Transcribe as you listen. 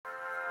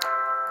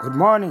Good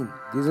morning,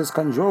 this is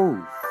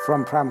Kanjo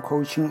from Prime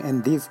Coaching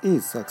and this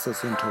is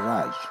Success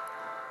Entourage.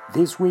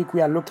 This week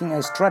we are looking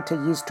at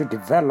strategies to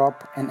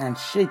develop an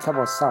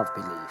unshakable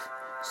self-belief.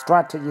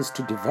 Strategies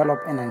to develop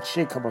an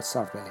unshakable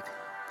self-belief.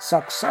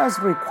 Success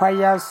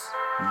requires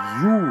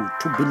you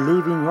to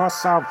believe in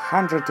yourself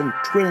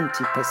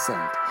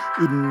 120%.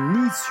 It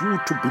needs you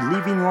to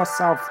believe in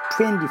yourself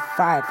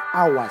 25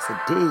 hours a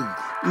day.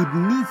 It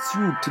needs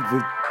you to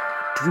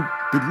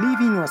believe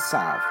in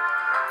yourself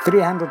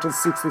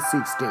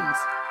 366 days.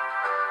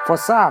 For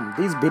some,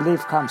 this belief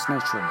comes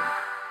naturally.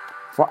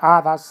 For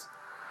others,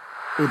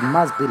 it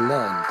must be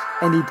learned,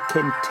 and it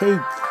can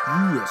take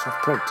years of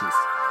practice.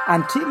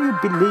 Until you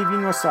believe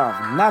in yourself,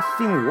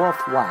 nothing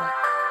worthwhile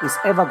is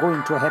ever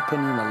going to happen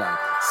in your life.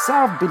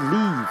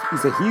 Self-belief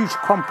is a huge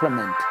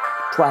complement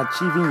to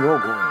achieving your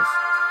goals.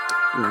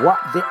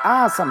 There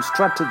are some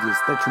strategies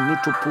that you need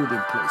to put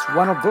in place.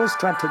 One of those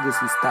strategies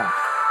is that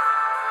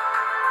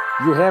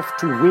you have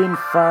to win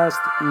first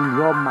in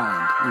your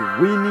mind.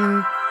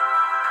 Winning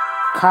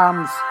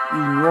comes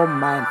in your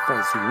mind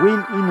first.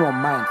 Win in your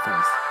mind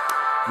first.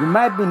 You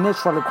might be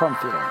naturally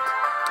confident,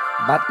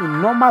 but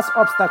enormous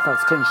obstacles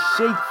can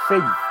shake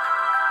faith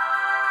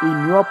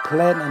in your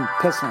plan and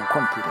personal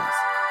confidence.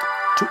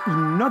 To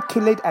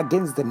inoculate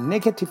against the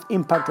negative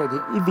impact of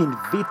even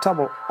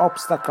inevitable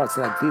obstacles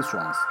like these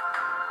ones,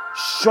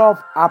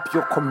 shove up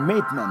your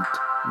commitment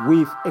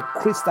with a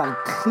crystal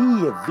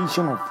clear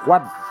vision of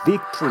what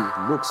victory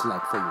looks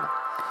like for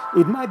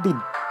you. It might be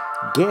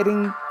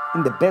getting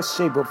in the best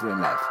shape of your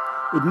life.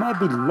 It might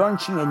be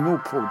launching a new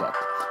product.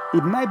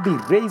 It might be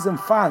raising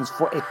funds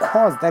for a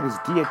cause that is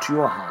dear to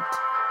your heart.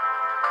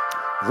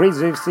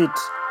 Revisit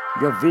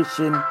your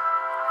vision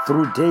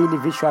through daily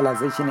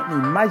visualization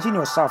and imagine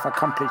yourself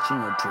accomplishing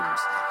your dreams.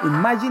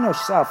 Imagine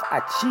yourself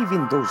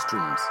achieving those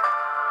dreams.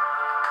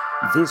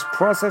 This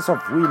process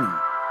of winning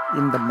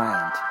in the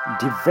mind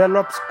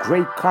develops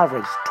great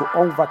courage to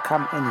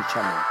overcome any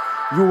challenge.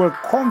 You will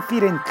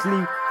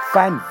confidently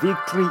find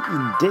victory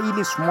in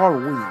daily small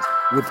wins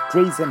with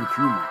grace and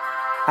humor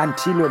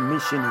until your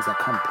mission is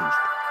accomplished.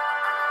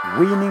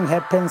 Winning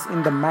happens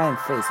in the mind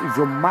first. If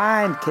your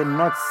mind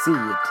cannot see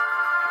it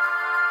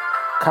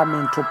come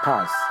into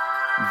pass,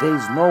 there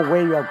is no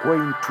way you are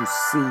going to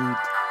see it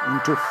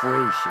into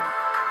fruition.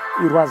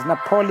 It was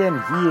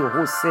Napoleon Hill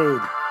who said,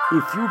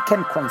 if you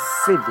can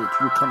conceive it,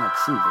 you can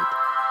achieve it.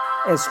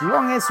 As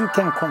long as you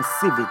can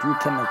conceive it, you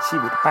can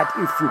achieve it. But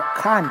if you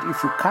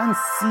can't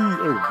see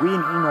a win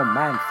in your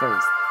mind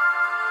first,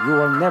 you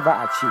will never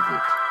achieve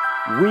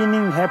it.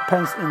 Winning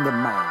happens in the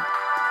mind.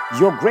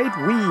 Your great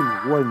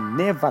win will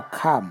never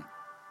come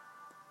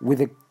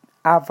with an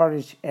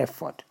average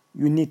effort.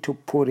 You need to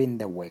put in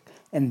the work.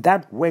 And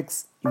that work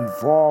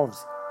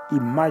involves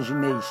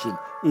imagination.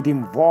 It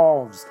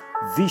involves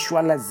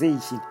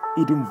visualization.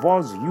 It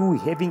involves you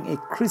having a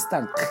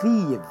crystal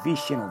clear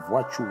vision of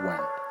what you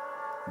want.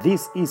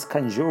 This is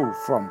Kanjo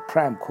from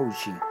Prime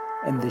Coaching,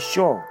 and the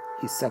show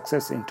is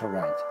Success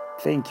Entourage.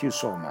 Thank you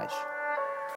so much.